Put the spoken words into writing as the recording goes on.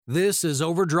This is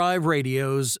Overdrive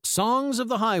Radio's Songs of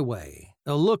the Highway,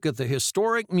 a look at the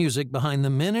historic music behind the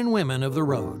men and women of the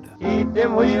road. Keep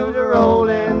them wheels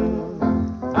a-rollin',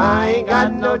 I ain't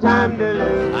got no time to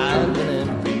lose. I've been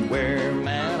everywhere,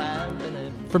 man, I've been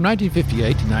everywhere. From 1958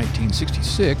 to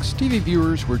 1966, TV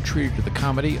viewers were treated to the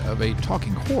comedy of a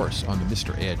talking horse on the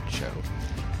Mr. Ed show.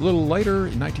 A little later,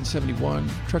 in 1971,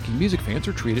 trucking music fans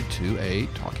are treated to a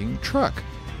talking truck.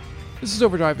 This is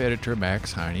Overdrive editor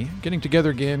Max Heine, getting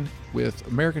together again with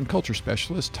American culture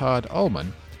specialist Todd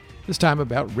Ullman, this time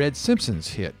about Red Simpson's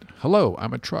hit, Hello,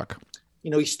 I'm a Truck. You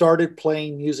know, he started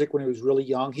playing music when he was really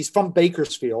young. He's from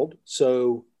Bakersfield,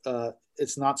 so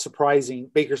it's not surprising,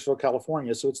 Bakersfield,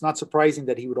 California, so it's not surprising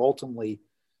that he would ultimately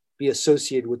be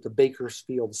associated with the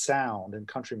Bakersfield sound in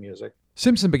country music.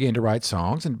 Simpson began to write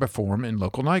songs and perform in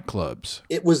local nightclubs.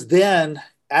 It was then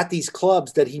at these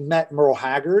clubs that he met Merle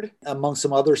Haggard, among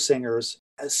some other singers.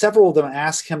 Several of them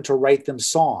asked him to write them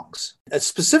songs.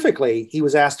 Specifically, he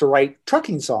was asked to write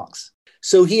trucking songs.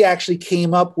 So he actually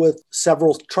came up with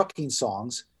several trucking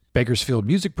songs. Bakersfield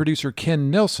music producer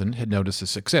Ken Nelson had noticed the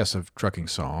success of trucking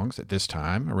songs at this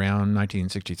time, around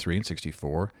 1963 and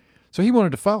 64, so he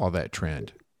wanted to follow that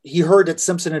trend. He heard that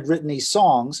Simpson had written these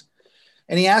songs,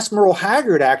 and he asked Merle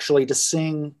Haggard actually to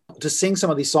sing some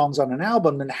of these songs on an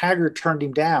album, and Haggard turned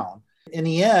him down. In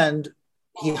the end,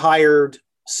 he hired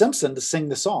Simpson to sing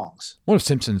the songs. One of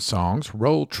Simpson's songs,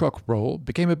 Roll Truck Roll,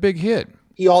 became a big hit.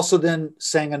 He also then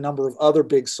sang a number of other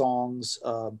big songs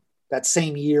that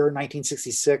same year,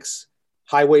 1966,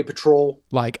 Highway Patrol.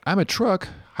 Like I'm a Truck,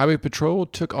 Highway Patrol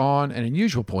took on an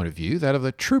unusual point of view, that of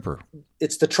the trooper.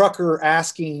 It's the trucker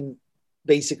asking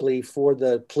basically for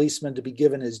the policeman to be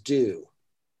given his due.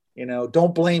 You know,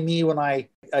 don't blame me when I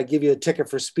give you a ticket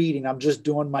for speeding. I'm just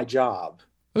doing my job.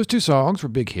 Those two songs were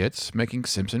big hits, making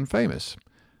Simpson famous.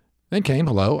 Then came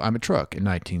Hello, I'm a Truck in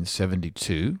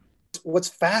 1972. What's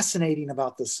fascinating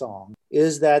about this song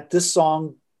is that this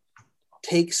song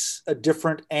takes a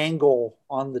different angle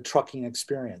on the trucking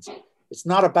experience. It's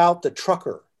not about the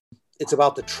trucker. It's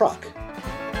about the truck.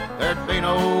 There'd be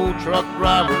no truck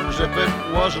drivers if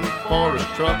it wasn't for his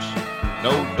trucks.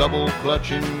 No double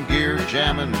clutching, gear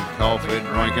jamming, coffee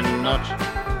drinking nuts.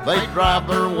 They drive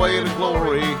their way to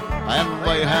glory and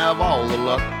they have all the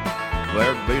luck.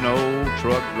 There'd be no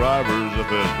truck drivers if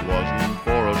it wasn't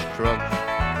for us trucks.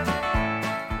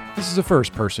 This is a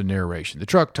first-person narration, the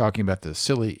truck talking about the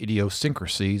silly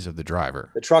idiosyncrasies of the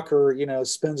driver. The trucker, you know,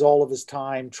 spends all of his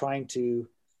time trying to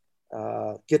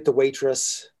get the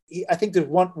waitress. I think there's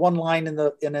one line in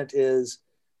it is,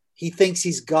 he thinks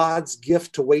he's God's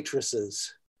gift to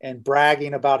waitresses and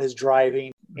bragging about his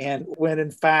driving. And when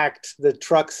in fact, the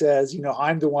truck says, you know,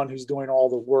 I'm the one who's doing all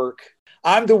the work.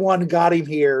 I'm the one who got him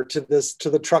here to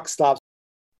the truck stop.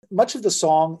 Much of the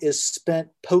song is spent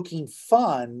poking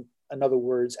fun, in other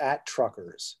words, at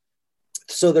truckers.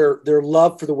 So their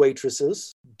love for the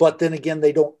waitresses, but then again,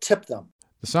 they don't tip them.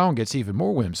 The song gets even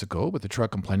more whimsical with the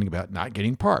truck complaining about not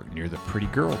getting parked near the pretty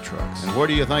girl trucks. And where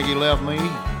do you think he left me?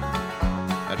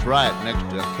 That's right, next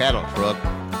to a cattle truck.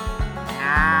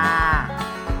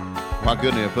 Why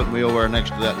couldn't he have put me over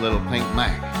next to that little pink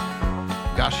Mac?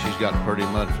 Gosh, she's got pretty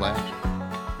mud flaps.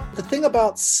 The thing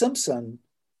about Simpson,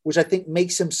 which I think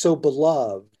makes him so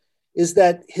beloved, is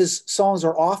that his songs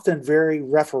are often very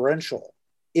referential.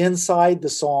 Inside the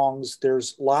songs,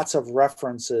 there's lots of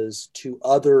references to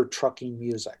other trucking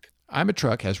music. I'm a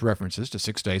Truck has references to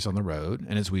 6 Days on the Road,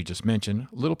 and as we just mentioned,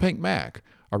 Little Pink Mac,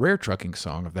 a rare trucking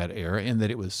song of that era in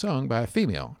that it was sung by a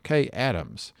female, Kay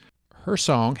Adams. Her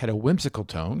song had a whimsical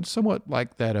tone, somewhat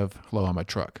like that of Hello, I'm a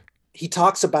Truck. He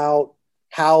talks about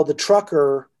how the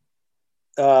trucker,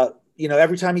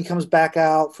 every time he comes back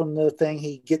out from the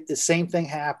thing, the same thing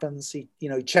happens. He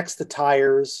checks the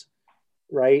tires,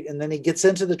 right? And then he gets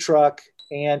into the truck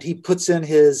and he puts in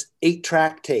his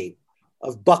 8-track tape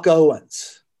of Buck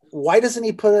Owens. Why doesn't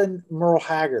he put in Merle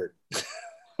Haggard?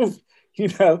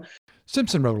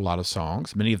 Simpson wrote a lot of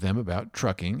songs, many of them about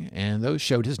trucking, and those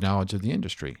showed his knowledge of the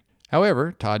industry.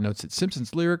 However, Todd notes that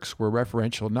Simpson's lyrics were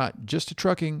referential not just to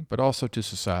trucking, but also to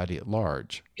society at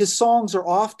large. His songs are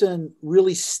often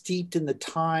really steeped in the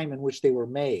time in which they were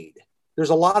made. There's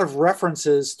a lot of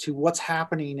references to what's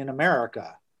happening in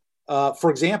America. For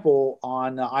example,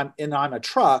 on I'm a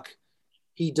Truck,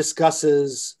 he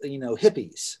discusses,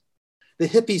 hippies. The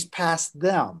hippies passed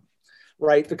them,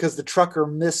 right? Because the trucker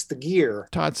missed the gear.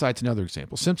 Todd cites another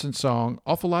example, Simpson's song,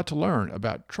 Awful Lot to Learn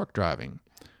About Truck Driving.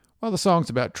 While the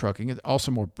song's about trucking, it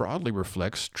also more broadly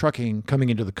reflects trucking coming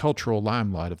into the cultural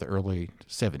limelight of the early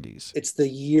 70s. It's the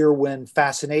year when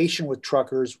fascination with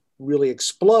truckers really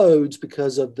explodes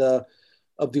because of the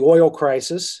oil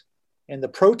crisis and the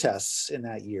protests in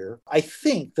that year, I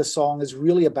think the song is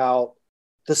really about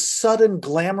the sudden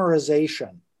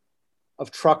glamorization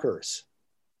of truckers,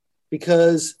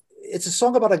 because it's a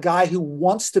song about a guy who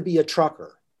wants to be a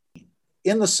trucker.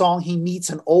 In the song, he meets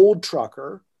an old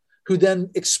trucker who then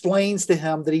explains to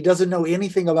him that he doesn't know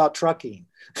anything about trucking.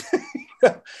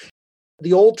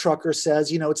 The old trucker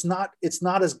says, it's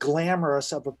not as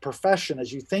glamorous of a profession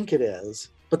as you think it is.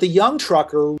 But the young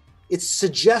trucker, it's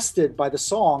suggested by the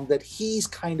song that he's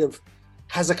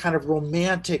has a kind of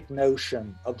romantic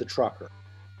notion of the trucker.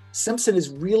 Simpson is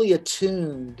really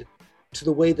attuned to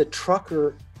the way the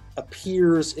trucker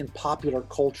appears in popular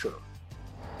culture.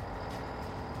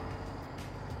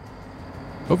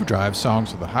 Overdrive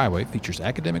Songs of the Highway features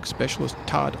academic specialist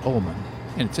Todd Ullman,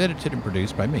 and it's edited and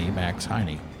produced by me, Max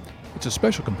Heine. It's a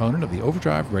special component of the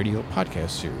Overdrive Radio podcast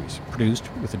series, produced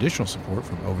with additional support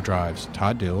from Overdrive's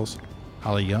Todd Dills,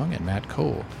 Holly Young, and Matt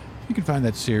Cole. You can find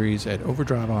that series at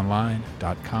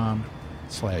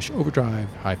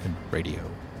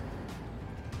overdriveonline.com/overdrive-radio.